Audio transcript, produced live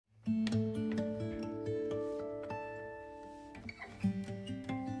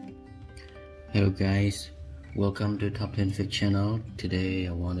Hello guys, welcome to TopTeenFix channel. Today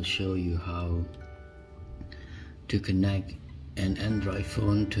I want to show you how to connect an Android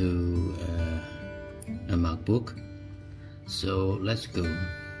phone to a MacBook. So let's go.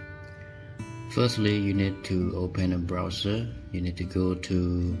 Firstly, you need to open a browser. You need to go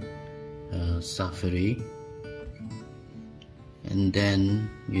to Safari, and then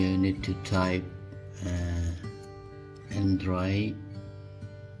you need to type Android.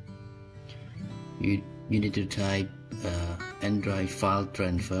 You need to type Android file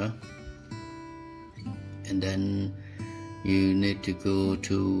transfer, and then you need to go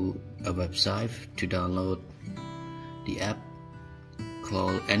to a website to download the app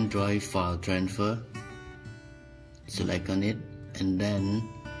called Android file transfer. Select on it, and then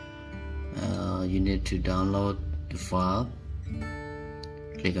you need to download the file.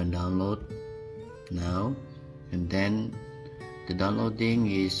 Click on download now, and then the downloading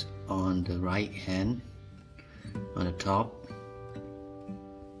is on the right hand on the top,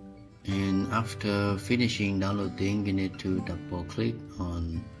 and after finishing downloading you need to double click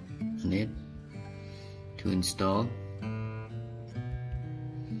on it to install,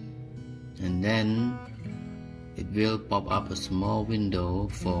 and then it will pop up a small window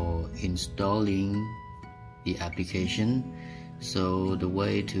for installing the application. So the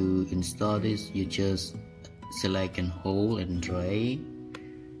way to install this, you just select and hold and drag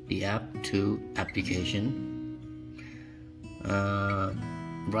the app to application.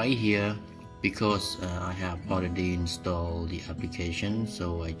 Right here, because I have already installed the application,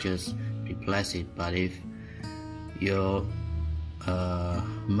 so I just replace it. But if your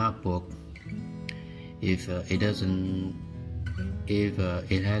MacBook, if it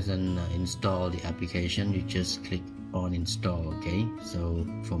hasn't installed the application, you just click on install. Okay, so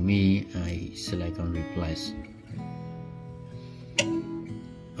for me, I select on replace.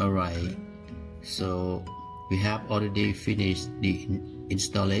 Alright, so we have already finished the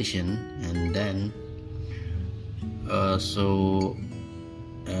installation, and then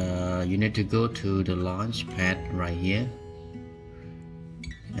you need to go to the launch pad right here,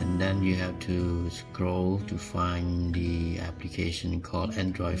 and then you have to scroll to find the application called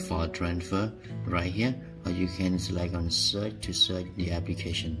Android file transfer right here, or you can select on search to search the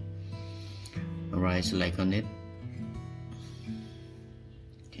application. Alright, select on it.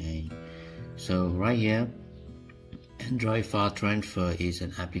 Okay, so right here, Android file transfer is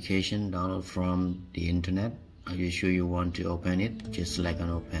an application downloaded from the internet. Are you sure you want to open it? Just select on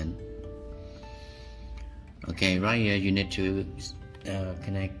open. Okay, right here you need to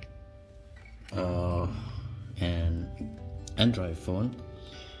connect an Android phone.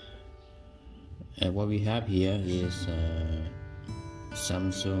 And what we have here is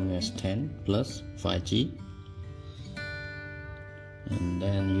Samsung S10 Plus 5G. And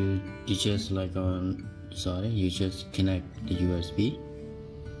then you just you just connect the USB,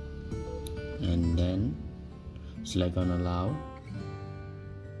 and then select on allow.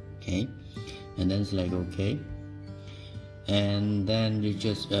 Okay, and then select OK, and then you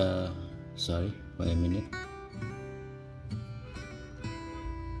just wait a minute.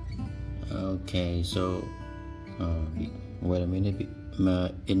 Okay, so wait a minute,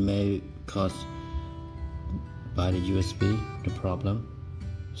 it may cause by the USB the problem,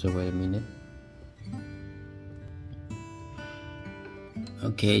 so wait a minute.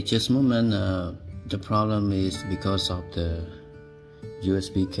 Okay, just a moment. The problem is because of the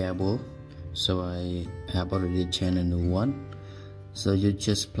USB cable, so I have already changed a new one. So you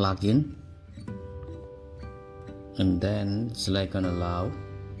just plug in, and then select on allow.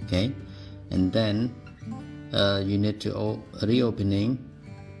 Okay, and then you need to reopening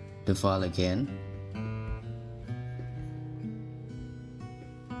the file again.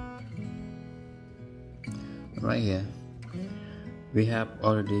 Right here we have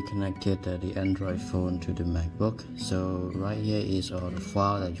already connected the Android phone to the MacBook. So right here is all the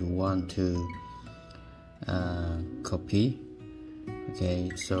file that you want to copy.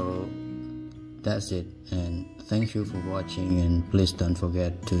 Okay, so that's it, and thank you for watching, and please don't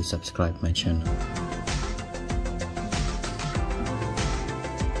forget to subscribe my channel.